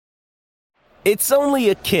It's only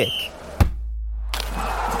a kick,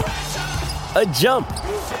 a jump,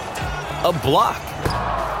 a block.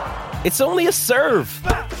 It's only a serve.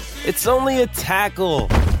 It's only a tackle,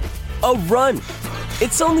 a run.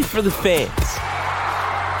 It's only for the fans.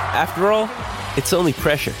 After all, it's only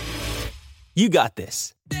pressure. You got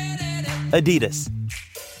this. Adidas.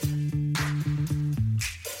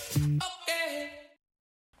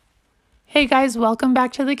 Hey guys, welcome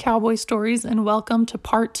back to the Cowboy Stories and welcome to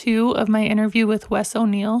part 2 of my interview with Wes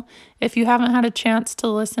O'Neal. If you haven't had a chance to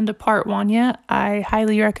listen to part 1 yet, I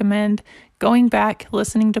highly recommend going back,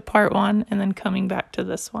 listening to part 1, and then coming back to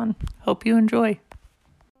this one. Hope you enjoy.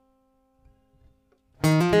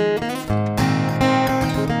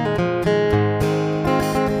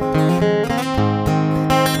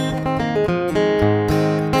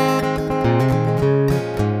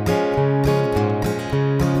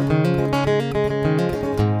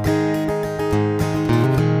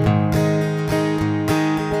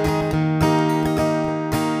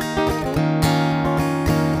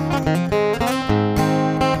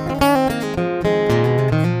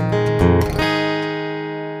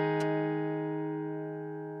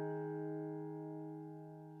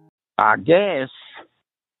 I guess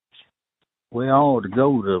we ought to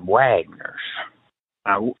go to Wagner's.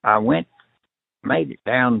 I made it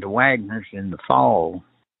down to Wagner's in the fall,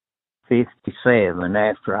 57,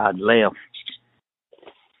 after I'd left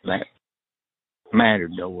that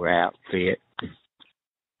Matador outfit.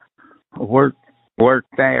 I worked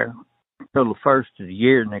there till the first of the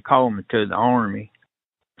year, and they called me to the Army.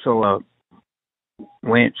 So I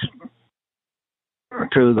went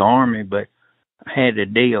to the Army, but I had a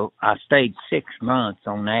deal. I stayed 6 months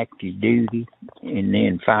on active duty, and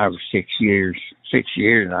then 5 or 6 years, I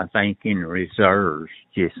think, in the reserves.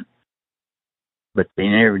 But they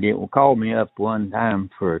never did. Well, called me up one time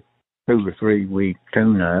for a 2 or 3 week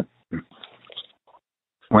tune-up.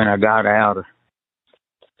 When I got out of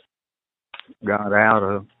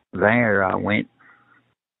there, I went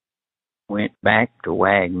back to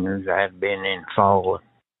Wagner's. I had been in fall of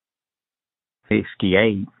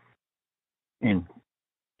 58. And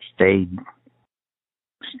stayed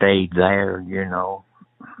there,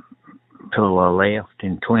 till I left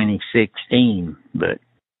in 2016. But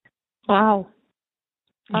wow,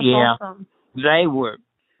 that's awesome. They were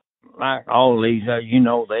like all these.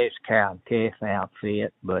 There's Cow Calf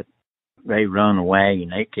outfit, but they run away,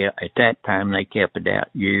 and at that time they kept it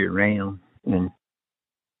out year round.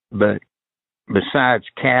 But besides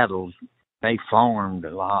cattle, they farmed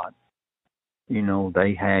a lot.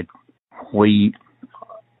 They had wheat,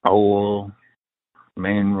 oil,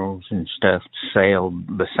 minerals, and stuff to sell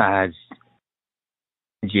besides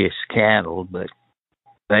just cattle, but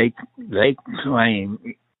they claim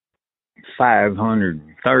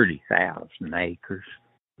 530,000 acres,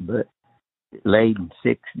 but laid in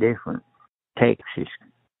 6 different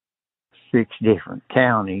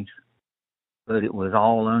counties, but it was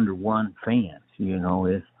all under one fence.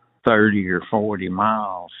 It's 30 or 40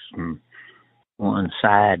 miles from one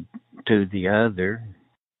side to the other.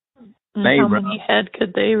 How many head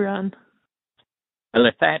could they run? Well,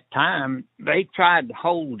 at that time, they tried to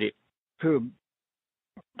hold it to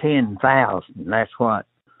 10,000. That's what.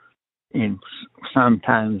 And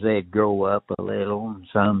sometimes they'd grow up a little, and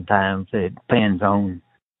sometimes it depends on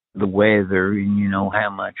the weather and how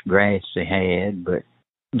much grass they had. But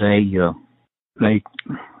they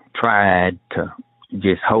tried to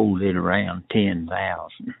just hold it around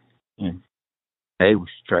 10,000, and they were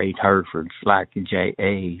straight Herefords like the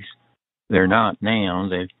JAs. They're not now.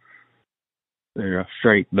 They're a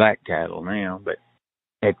straight black cattle now, but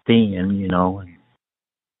at then,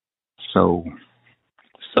 So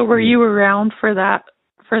were you around for that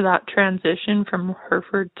transition from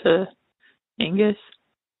Hereford to Angus?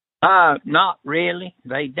 Not really.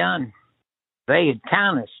 They had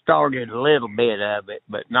kind of started a little bit of it,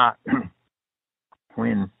 but not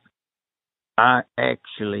when I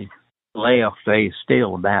actually left. They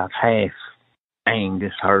still about half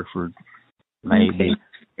Angus Hereford, maybe,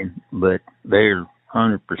 but they're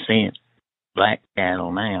 100% black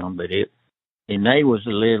cattle now. But they was a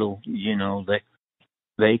little,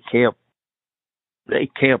 they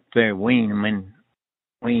kept their weaning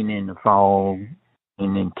in the fall,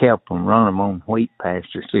 and then kept them, run them on wheat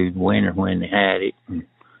pasture through the winter when they had it, and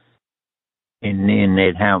then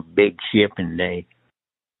they'd have a big shipping day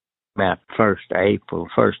about 1st of April.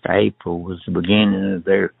 1st of April was the beginning of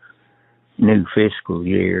their new fiscal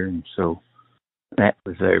year, and so that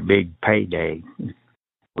was their big payday.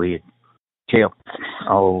 We had kept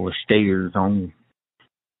all the steers on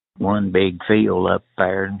one big field up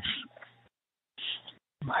there, and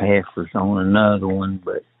heifers on another one,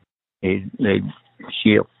 but They'd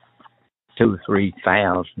ship 2,000 or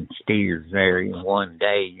 3,000 steers there in one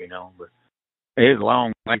day, you know. But it's a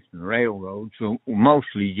long way from the railroad, so we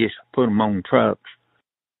mostly just put them on trucks.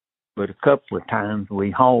 But a couple of times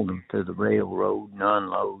we hauled them to the railroad and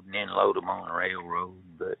unload and then load them on the railroad.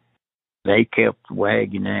 But they kept the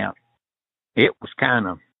wagon out. It was kind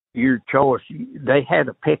of your choice. They had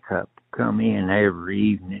a pickup come in every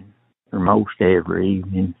evening, or most every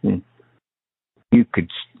evening. And you could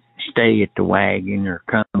stay at the wagon or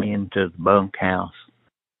come into the bunkhouse,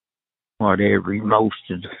 whatever. Most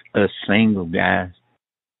of us single guys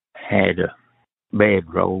had a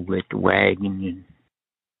bedroll at the wagon and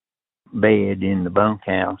bed in the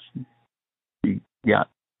bunkhouse. You got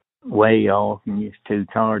way off and just too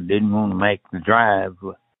tired, didn't want to make the drive,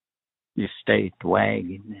 just stay at the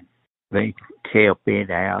wagon. And they kept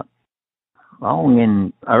it out. Long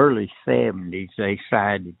in the early 70s, they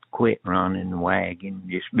decided to quit running the wagon,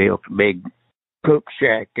 just built a big cook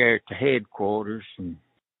shack there at the headquarters, and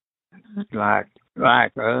like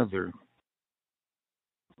other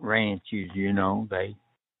ranches, you know,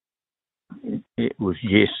 it was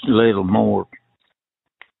just a little more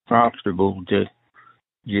profitable to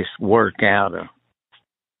just work out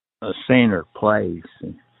a center place.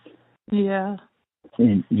 Yeah.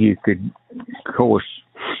 And you could, of course,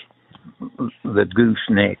 the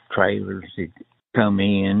gooseneck trailers had come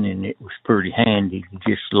in, and it was pretty handy to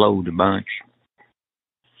just load a bunch.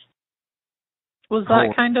 Was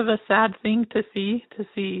that kind of a sad thing to see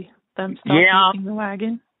them stop using the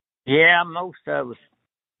wagon? Yeah, most of us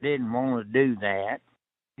didn't want to do that,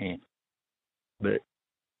 but of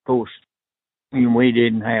course, we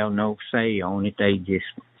didn't have no say on it. They just,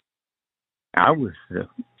 I was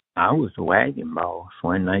the wagon boss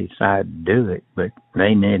when they decided to do it, but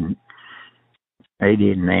they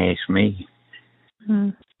didn't ask me.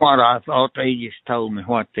 What I thought. They just told me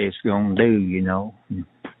what they was gonna do, you know.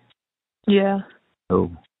 Yeah.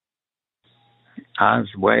 So I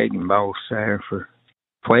was wagon boss there for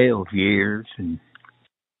 12 years, and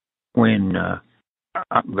when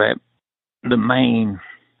the main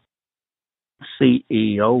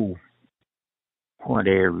CEO,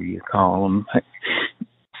 whatever you call him,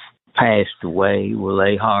 passed away, well,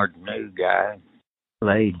 they hired a new guy,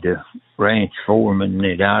 laid the ranch foreman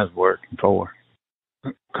that I was working for,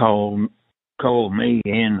 called me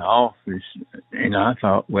in the office, and I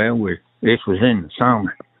thought, well, this was in the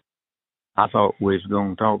summer. I thought we was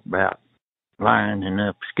going to talk about lining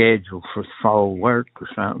up a schedule for fall work or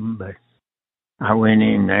something, but I went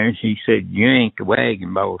in there and she said, you ain't the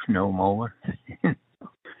wagon boss no more.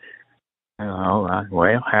 All right,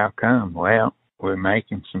 well, how come? Well, we're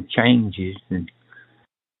making some changes, and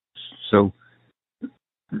so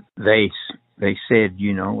they said,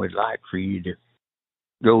 you know, we'd like for you to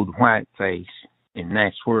go to Whiteface, and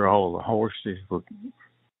that's where all the horses with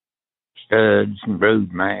studs and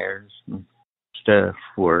brood mares and stuff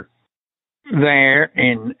were there,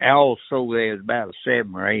 and also there was about a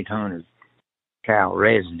 700 or 800 cow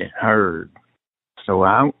resident herd. So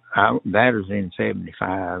I that was in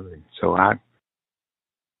 75, and so I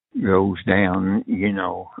goes down. You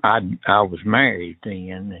know, I was married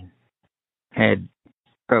then and had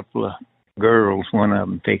a couple of girls. One of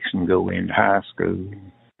them fixing to go into high school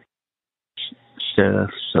and stuff.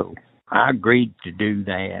 So I agreed to do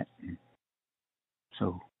that.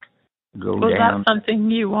 So go was down. Was that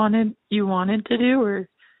something you wanted to do, or?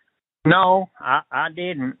 No, I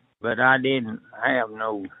didn't. But I didn't have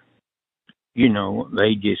no, you know,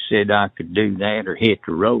 they just said I could do that or hit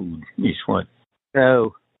the road is what.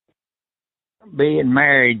 So being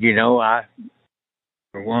married, you know,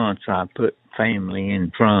 for once I put family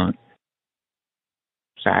in front.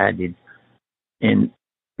 Decided,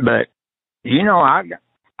 but you know,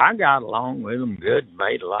 I got along with them good,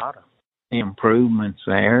 made a lot of improvements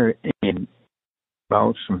there, and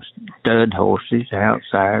bought some stud horses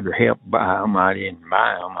outside or helped buy them. I didn't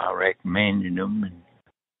buy them. I recommended them,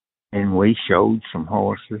 and we showed some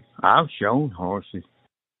horses. I've shown horses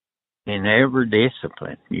in every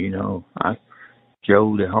discipline, you know. I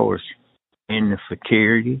showed the horse in the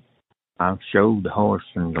fraternity. I've showed the horse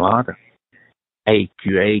in a lot of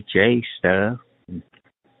AQHA stuff,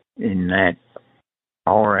 in that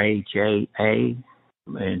RHAA,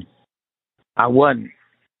 and I wasn't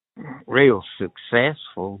real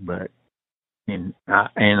successful, but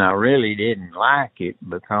I really didn't like it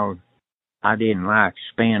because I didn't like to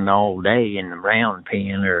spend all day in the round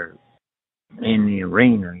pen or in the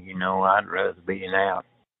arena. You know, I'd rather be out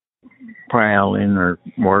prowling or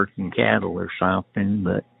working cattle or something.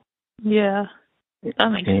 But yeah, that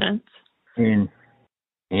makes sense. And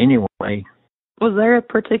anyway, was there a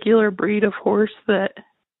particular breed of horse that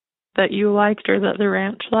that you liked or that the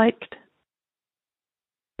ranch liked?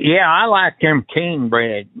 Yeah, I like them king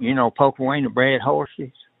bred, Pocowana bred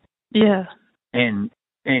horses. Yeah. And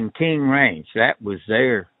King Ranch, that was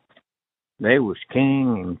there was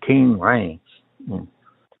King and King Ranch. And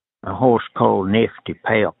a horse called Nifty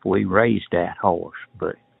Pelp. We raised that horse,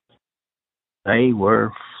 but they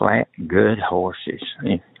were flat good horses.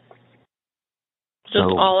 And just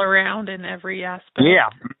all around in every aspect. Yeah.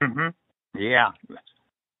 Mm-hmm. Yeah.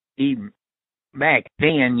 Even back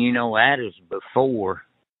then, that is before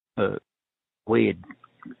we had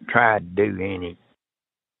tried to do any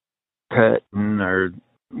cutting or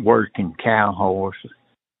working cow horses.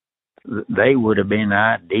 They would have been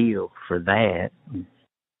ideal for that.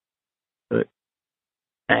 But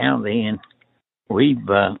now then, we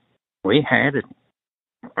had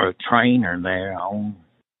a trainer there on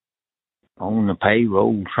the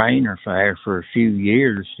payroll, trainer there for a few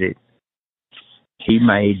years that he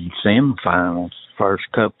made semifinals. First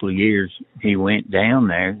couple of years he went down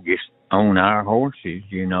there just on our horses,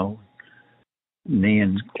 And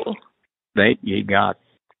then you got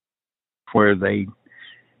where they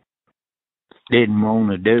didn't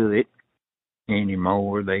want to do it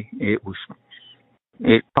anymore.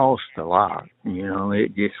 It cost a lot,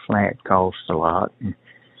 It just flat cost a lot. And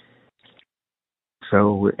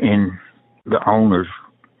so, and the owners,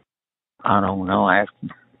 I don't know, after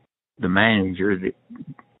the manager that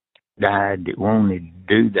died that wanted to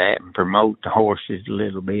do that and promote the horses a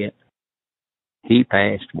little bit, he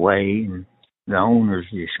passed away, and the owners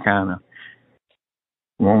just kind of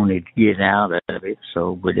wanted to get out of it,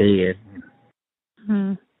 so we did.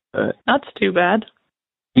 That's too bad.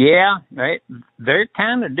 Yeah, they're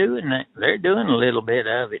kind of doing that. They're doing a little bit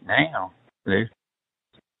of it now. They're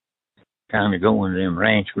kind of going to them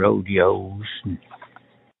ranch rodeos and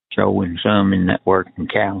showing some in that working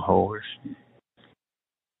cow horse.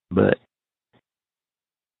 But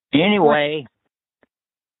anyway,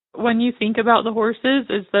 when you think about the horses,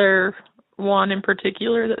 is there one in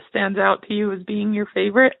particular that stands out to you as being your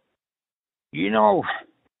favorite?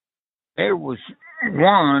 There was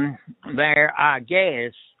one there, I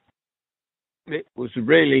guess, it was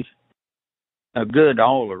really a good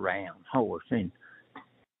all-around horse.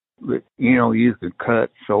 But you could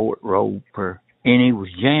cut, sort, rope, and he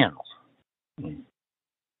was gentle. And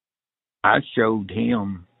I showed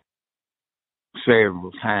him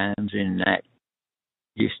several times in that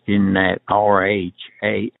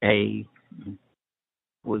RHAA.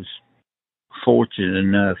 Was fortunate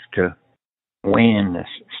enough to win the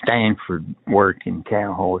Stanford working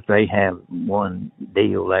cow horse. They have one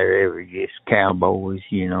deal there every just cowboys,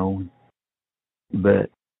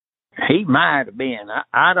 But he might have been.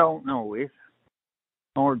 I don't know. It's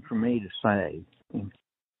hard for me to say.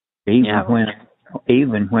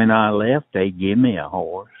 Even when I left, they give me a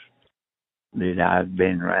horse that I've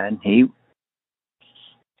been riding.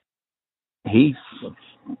 He's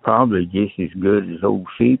probably just as good as Old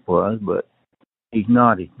Sheep was, but he's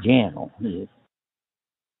not as gentle.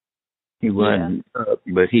 He wasn't up,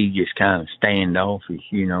 but he just kind of standoffish,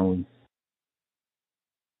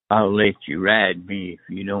 I'll let you ride me if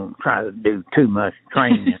you don't try to do too much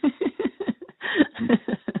training.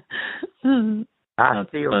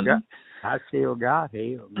 I still got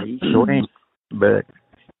him. He's swinging. But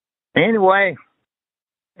anyway,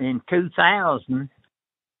 in 2000,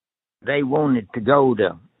 they wanted to go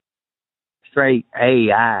to straight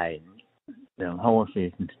AI, the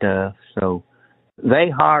horses and stuff. So they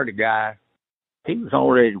hired a guy. He was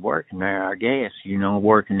already working there, I guess,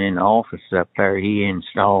 working in the office up there. He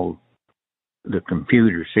installed the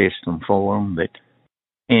computer system for them,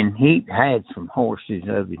 and he had some horses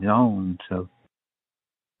of his own, so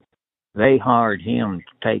they hired him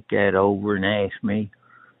to take that over and asked me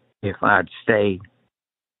if I'd stay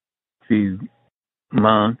a few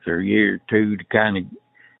months or a year or two to kind of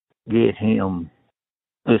get him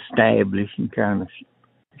established and kind of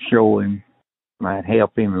show him, might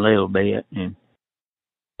help him a little bit. And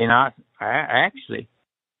I actually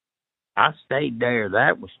stayed there.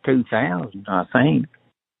 That was 2000, I think.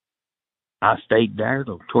 I stayed there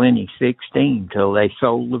till 2016 till they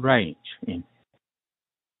sold the ranch. And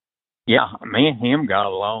yeah, me and him got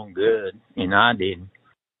along good, and I didn't.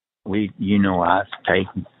 I was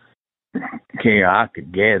taking care. I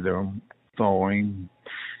could gather them for him,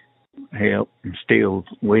 help, and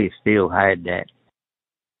we still had that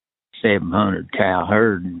 700 cow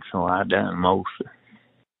herd, and so I done most of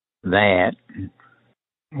that,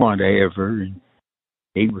 whatever. And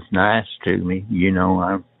he was nice to me, he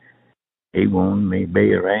wanted me to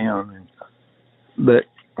be around. But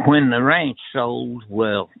when the ranch sold,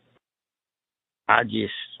 well,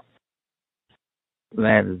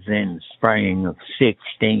 that was in the spring of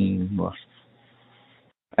 16.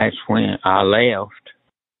 That's when I left,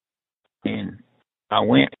 and I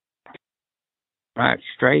went right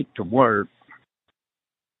straight to work.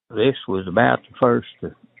 This was about the 1st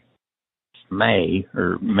of May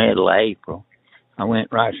or middle of April. I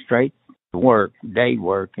went right straight to work, day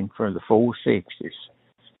working for the 460s.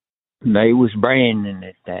 They was branding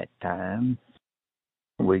at that time.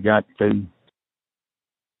 We got through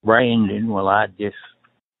branding. Well, I just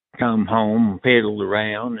come home and piddled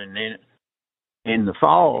around, and then in the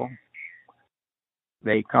fall,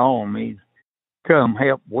 they called me to come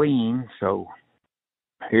help wean. So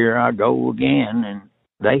here I go again, and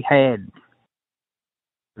they had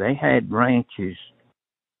ranches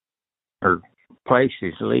or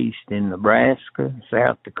places leased in Nebraska,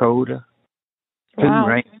 South Dakota,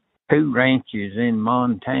 Wow. two ranches in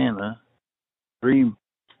Montana, three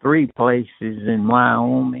places in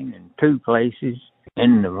Wyoming, and 2 places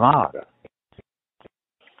in Nevada.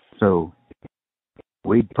 So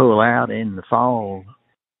we'd pull out in the fall.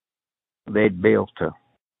 They'd built a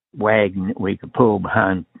wagon that we could pull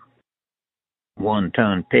behind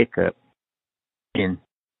 1-ton pickup. And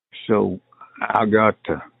so I got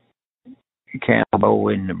to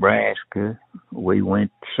Cowboy in Nebraska. We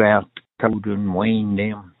went to South Dakota and weaned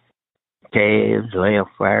them calves, left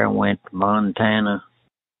there, went to Montana,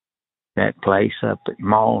 that place up at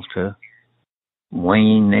Malta,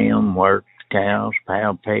 weaned them, worked the cows,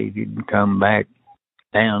 palpated, and come back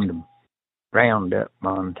down to Roundup,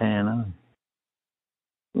 Montana,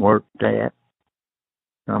 worked that,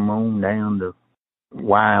 come on down to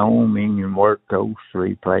Wyoming and worked those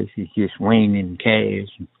 3 places, just weaning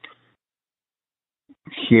calves and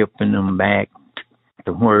shipping them back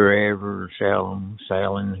to wherever,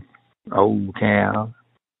 selling old cows.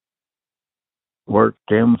 Worked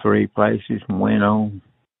them 3 places and went on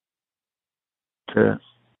to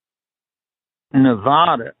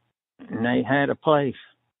Nevada, and they had a place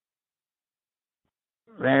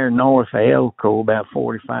there north of Elko, about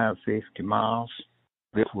 45, 50 miles.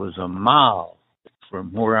 This was a mile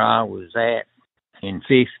from where I was at in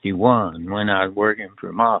 51 when I was working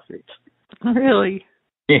for Moffitt. Really?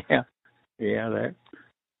 Yeah, that.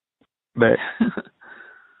 But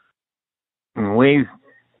we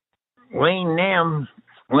them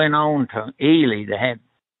went on to Ely. They had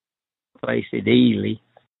a place at Ely.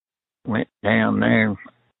 Went down there,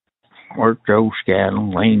 worked those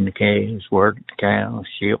cattle, weaned the calves, worked the cows,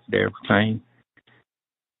 shipped everything.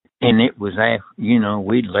 And it was after,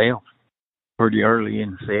 we'd left pretty early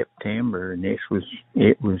in September, and it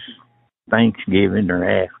was Thanksgiving or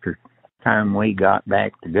after time we got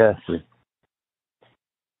back to Guthrie.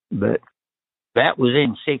 But that was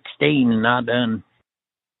in 16, and I done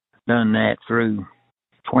that through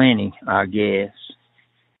 20, I guess.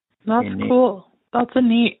 That's cool. That's awesome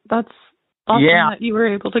that you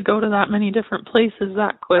were able to go to that many different places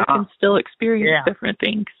that quick and still experience different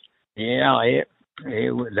things. Yeah,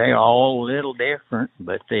 they all a little different,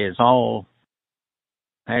 but they all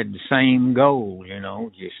had the same goal,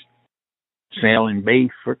 just selling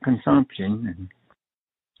beef for consumption.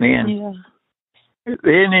 And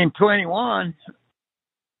then in 21,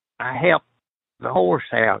 I helped the horse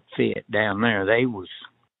outfit down there. They was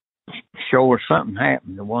sure something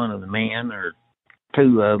happened to one of the men or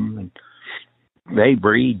 2 of them, and they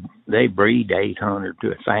breed 800 to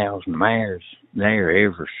 1,000 mares there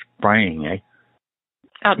every spring.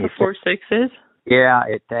 At the 4.6s? Yeah,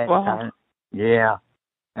 at that time. Yeah,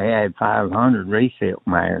 they had 500 resale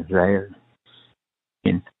mares there.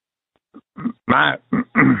 And my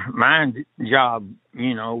job,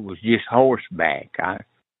 was just horseback. I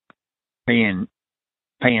paying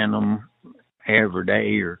them every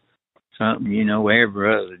day or something.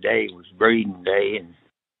 Every other day was breeding day,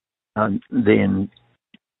 and then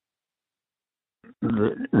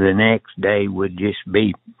the next day would just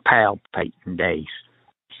be palpating days.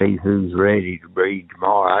 See who's ready to breed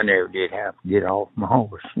tomorrow. I never did have to get off my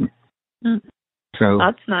horse. So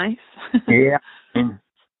that's nice. Yeah, and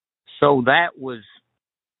so that was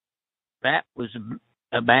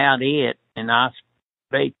about it. And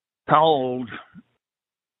they called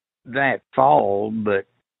that fall, but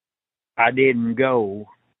I didn't go,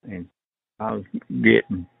 and I was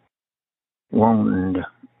wanting to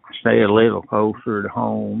stay a little closer to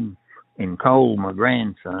home. And Cole, my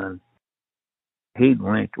grandson, he'd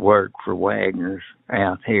went to work for Wagner's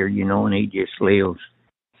out here, and he just lives.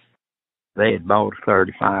 They had bought a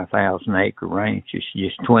 35,000 acre ranch. It's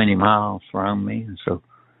just 20 miles from me. And so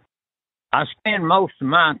I spend most of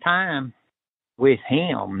my time with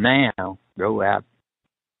him now, go out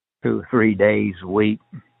 2 or 3 days a week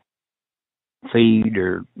feed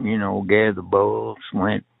or, gather bulls.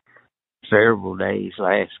 Went several days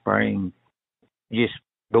last spring, just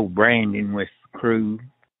go branding with the crew.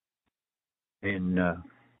 And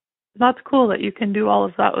that's cool that you can do all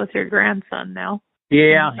of that with your grandson now.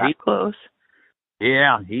 Yeah, he's close.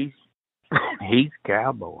 Yeah, he's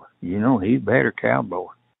cowboy. He's better cowboy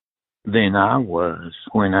than I was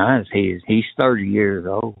when I was his. He's 30 years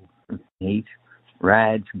old. He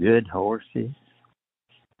rides good horses.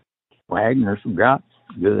 Wagner's got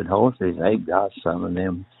good horses. They've got some of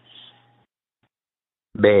them.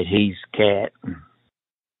 Bet he's cat and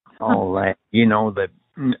all that. That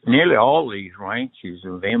nearly all these ranches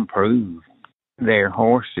have improved their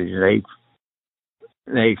horses.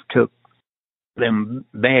 They've took them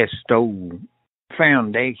best old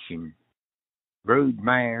foundation brood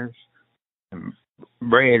mares and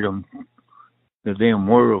bred them to them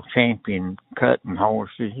world champion cutting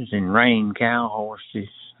horses and rein cow horses,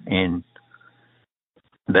 and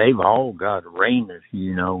they've all got arenas,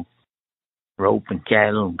 roping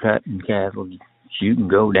cattle and cutting cattle. You can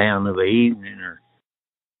go down of the evening, or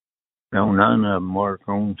none of them work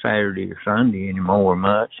on Saturday or Sunday anymore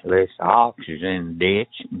much, unless the ox is in the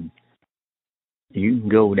ditch. And you can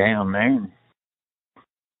go down there and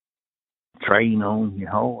train on your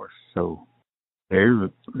horse. So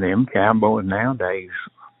there's them cowboys nowadays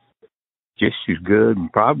just as good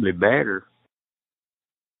and probably better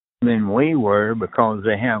than we were because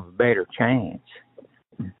they have a better chance.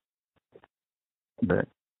 But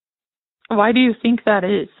why do you think that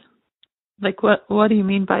is? Like, what do you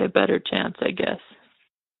mean by a better chance, I guess?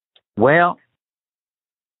 Well,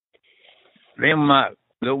 them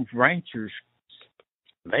those ranchers,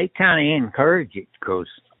 they kind of encourage it because,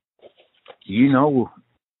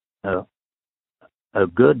 a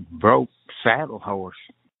good broke saddle horse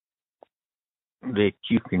that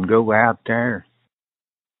you can go out there,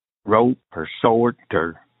 rope or sort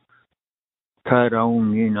or cut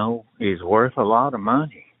on, is worth a lot of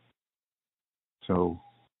money. So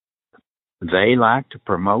they like to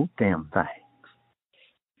promote them things.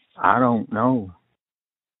 I don't know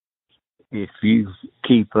if you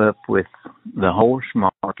keep up with the horse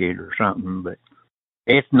market or something, but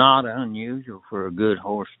it's not unusual for a good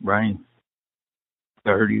horse to bring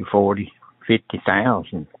 30, 40,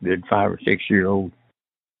 50,000, good 5 or 6 year old.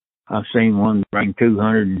 I've seen one bring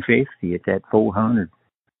 250 at that 400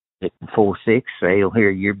 at the 4-6 sale here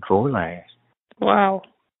year before last. Wow.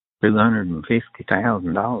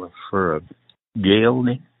 $250,000 for a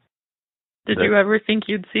gelding. Did you ever think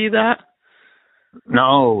you'd see that?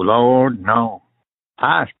 No, Lord, no.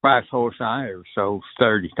 Highest price horse I ever sold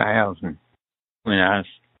 $30,000 when I was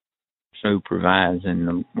supervising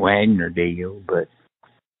the Wagner deal, but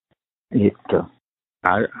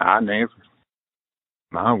I never,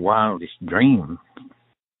 my wildest dream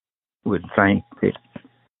would think that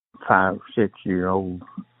 5 or 6 year old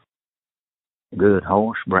good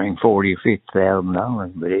horse bring $40,000 or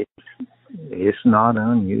 $50,000, but it's not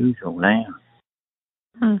unusual now.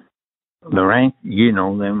 The ranch,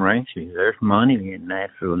 them ranches, there's money in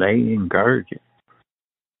that, so they encourage it.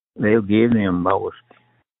 They'll give them both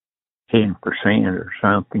 10% or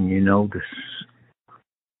something, to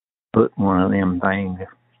put one of them things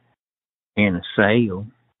in a sale,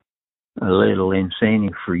 a little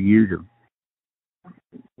incentive for you to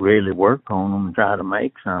really work on them and try to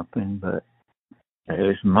make something, but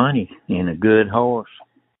there's money in a good horse.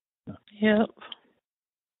 Yep.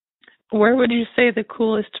 Where would you say the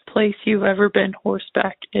coolest place you've ever been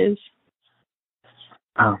horseback is?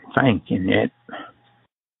 I'm thinking that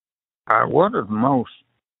one of the most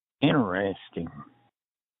interesting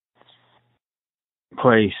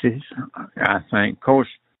places, I think, of course,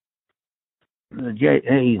 the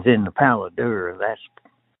JA's in the Paladura. That's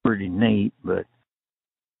pretty neat, but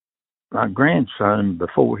my grandson,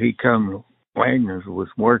 before he come to Wagner's, was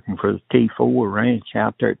working for the T4 ranch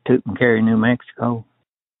out there at Tucumcari, New Mexico.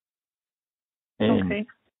 And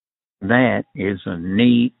that is a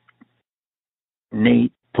neat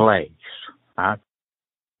place.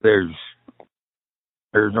 There's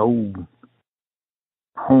old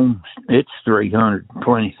homes. It's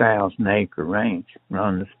 320,000 acre ranch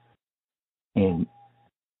runs,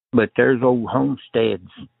 but there's old homesteads,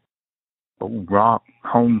 old rock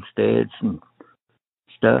homesteads and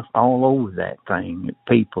stuff all over that thing that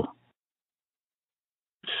people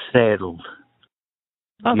settled.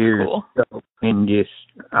 That's years cool. ago, and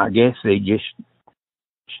I guess they just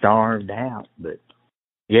starved out. But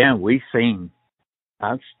yeah,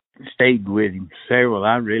 I've stayed with him several.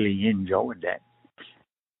 I really enjoyed that.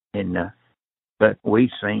 And but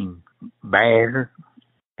we've seen bear,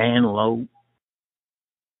 antelope,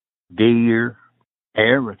 deer,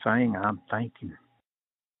 everything. I'm thinking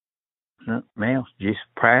something else just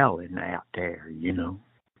prowling out there,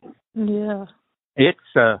 Yeah.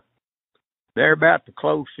 It's they're about the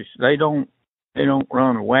closest. They don't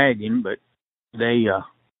run a wagon, but they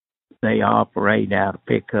operate out of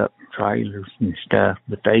pickup trailers and stuff,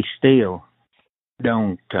 but they still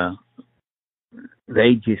don't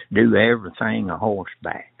they just do everything a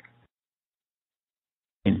horseback.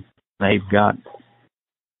 And they've got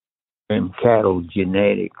them cattle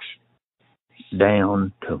genetics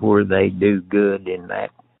down to where they do good in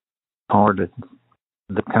that part of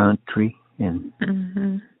the country, and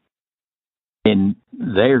and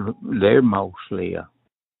they're mostly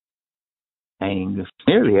Angus.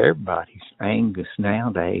 Nearly everybody's Angus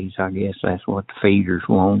nowadays. I guess that's what the feeders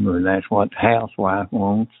want, or that's what the housewife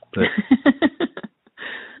wants. But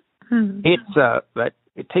it's but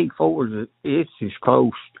T4s, it's as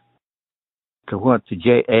close to what the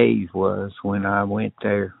JAs was when I went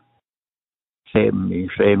there 70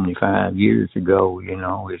 or 75 years ago.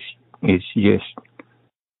 It's just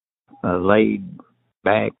a laid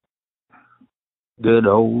back, good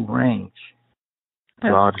old ranch.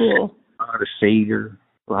 That's cool. A lot of cedar,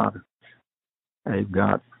 they've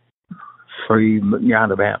got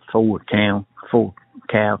about four cow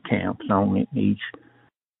counts on it. Each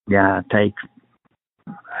guy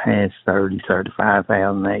has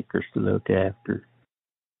 35,000 acres to look after.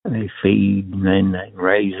 They feed, and then they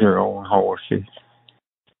raise their own horses.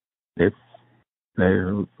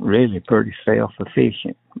 They're really pretty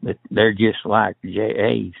self-sufficient, but they're just like the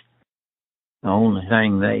JAs. The only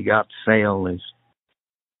thing they got to sell is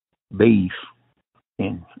beef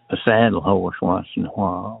and a saddle horse once in a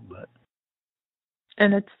while.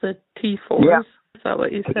 And it's the T4s? Yeah. Is that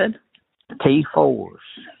what you said? T4s.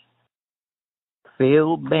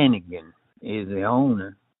 Phil Bennigan is the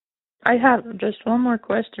owner. I have just one more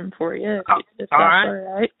question for you, if that's all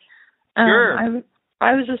right. Sure.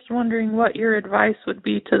 I was just wondering what your advice would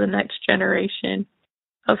be to the next generation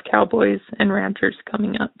of cowboys and ranchers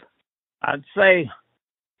coming up. I'd say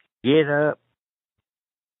get up,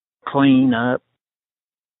 clean up,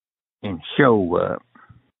 and show up,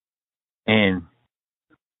 and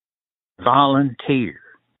volunteer.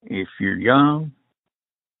 If you're young,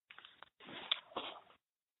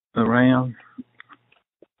 around,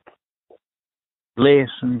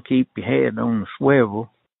 listen, keep your head on the swivel,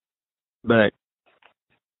 but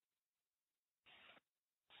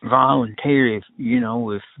volunteer. If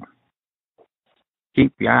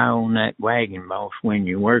keep your eye on that wagon boss when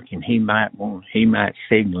you're working. He might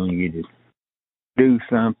signal you to do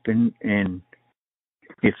something, and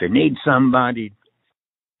if they need somebody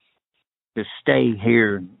to stay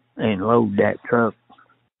here and load that truck,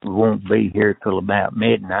 we won't be here till about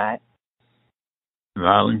midnight.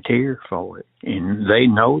 Volunteer for it, and they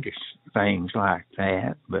notice things like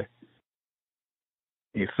that. But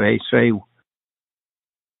if they say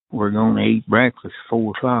we're going to eat breakfast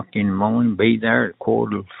 4 o'clock in the morning, be there at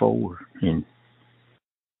 3:45 and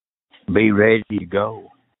be ready to go.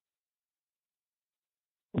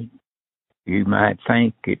 You might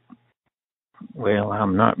think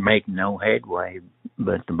I'm not making no headway,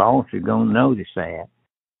 but the boss is going to notice that,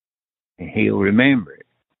 and he'll remember it.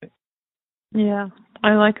 Yeah,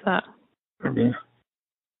 I like that. Yeah.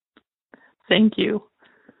 Thank you.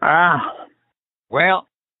 Well,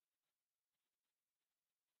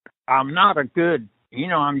 I'm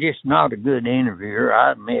just not a good interviewer.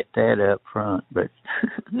 I admit that up front, but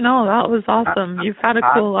no, that was awesome. You've had a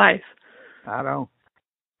cool life. I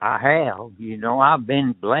have. I've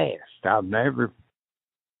been blessed. I've never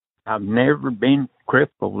been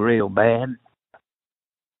crippled real bad.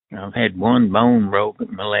 I've had one bone broken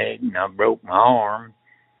in my leg, and I broke my arm.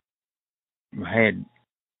 I had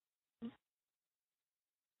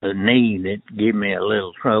a knee that gave me a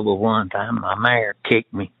little trouble one time. My mare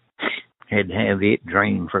kicked me. Had to have it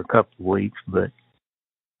drained for a couple of weeks. But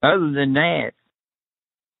other than that,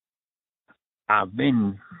 I've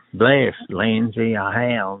been blessed, Lindsay. I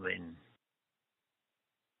have. And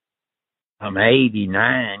I'm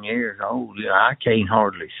 89 years old. I can't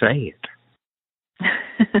hardly say it.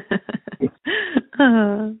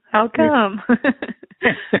 How come?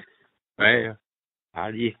 Well,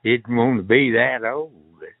 I just didn't want to be that old.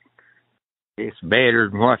 It's better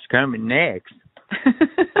than what's coming next.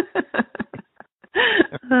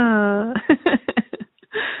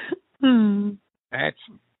 That's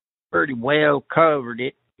pretty well covered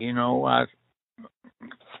it.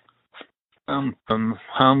 I'm from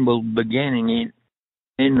humble beginning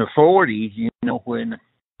in the 40s, when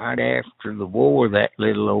right after the war, that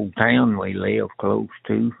little old town we lived close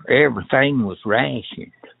to, everything was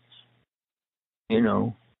rationed.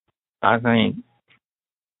 I think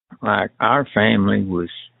like our family was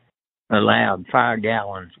allowed 5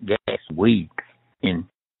 gallons of gas a week, and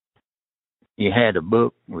you had a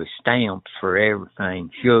book with stamps for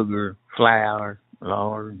everything: sugar, flour,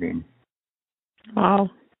 lard, and Wow.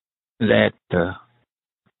 that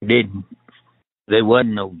didn't. There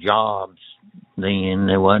wasn't no jobs then.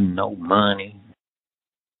 There wasn't no money,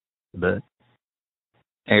 but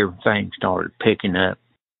everything started picking up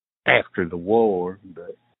after the war.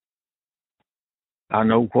 But I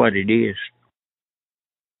know what it is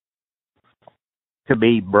to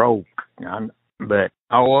be broke. But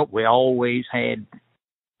we always had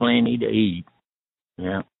plenty to eat.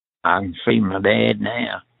 Yeah, I can see my dad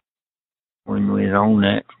now when we was on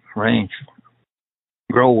that ranch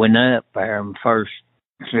growing up there in the first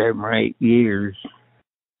 7 or 8 years,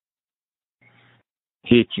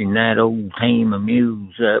 hitching that old team of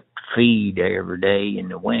mules up to feed every day in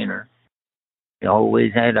the winter. He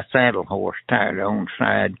always had a saddle horse tied on the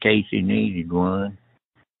side in case he needed one.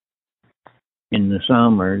 In the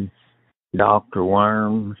summers, Dr.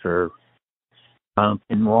 Worms or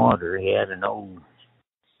pumping water. He had an old,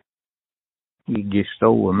 he'd just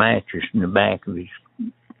throw a mattress in the back of his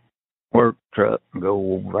work truck and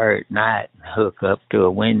go over there at night and hook up to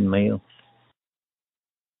a windmill,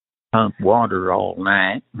 pump water all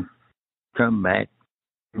night, and come back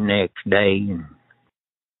the next day and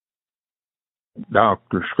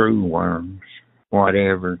doctor screwworms,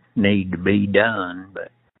 whatever need to be done.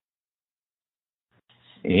 But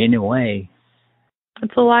anyway,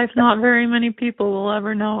 it's a life not very many people will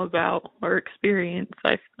ever know about or experience,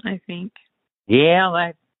 I think.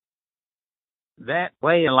 Yeah, that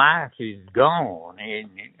way of life is gone,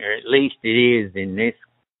 or at least it is in this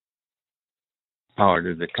part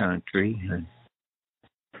of the country.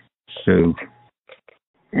 So,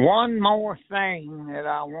 one more thing that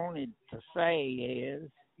I wanted to say is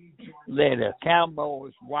that a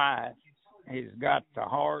cowboy's wife has got the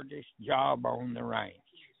hardest job on the ranch.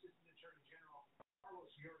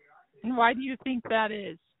 Why do you think that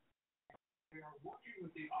is?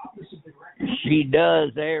 She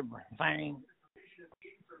does everything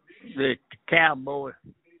that the cowboy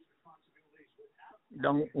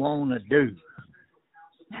don't want to do.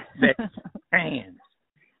 That can,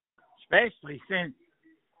 especially since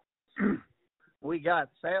we got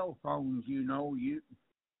cell phones.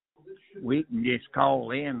 We can just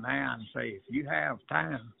call in now and say, if you have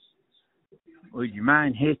time, would you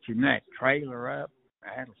mind hitching that trailer up?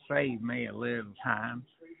 That'll save me a little time.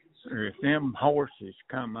 Or if them horses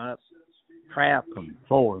come up, trap them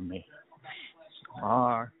for me.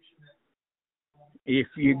 Or if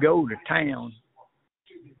you go to town,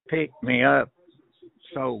 pick me up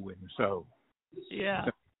so and so. Yeah.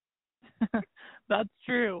 That's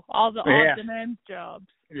true. All the odds and ends jobs.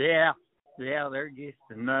 Yeah, they're just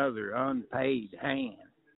another unpaid hand.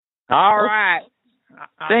 All right.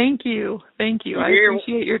 Thank you. I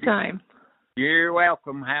appreciate your time. You're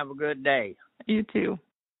welcome. Have a good day. You too.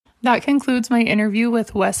 That concludes my interview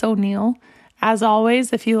with Wes O'Neill. As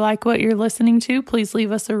always, if you like what you're listening to, please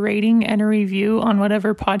leave us a rating and a review on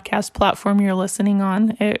whatever podcast platform you're listening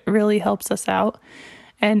on. It really helps us out.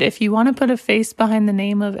 And if you want to put a face behind the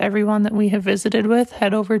name of everyone that we have visited with,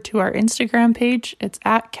 head over to our Instagram page. It's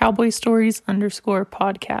at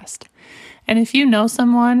cowboystories_podcast. And if you know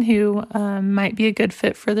someone who might be a good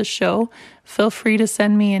fit for the show, feel free to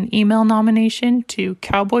send me an email nomination to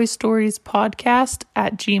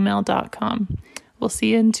cowboystoriespodcast@gmail.com. We'll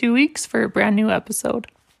see you in 2 weeks for a brand new episode.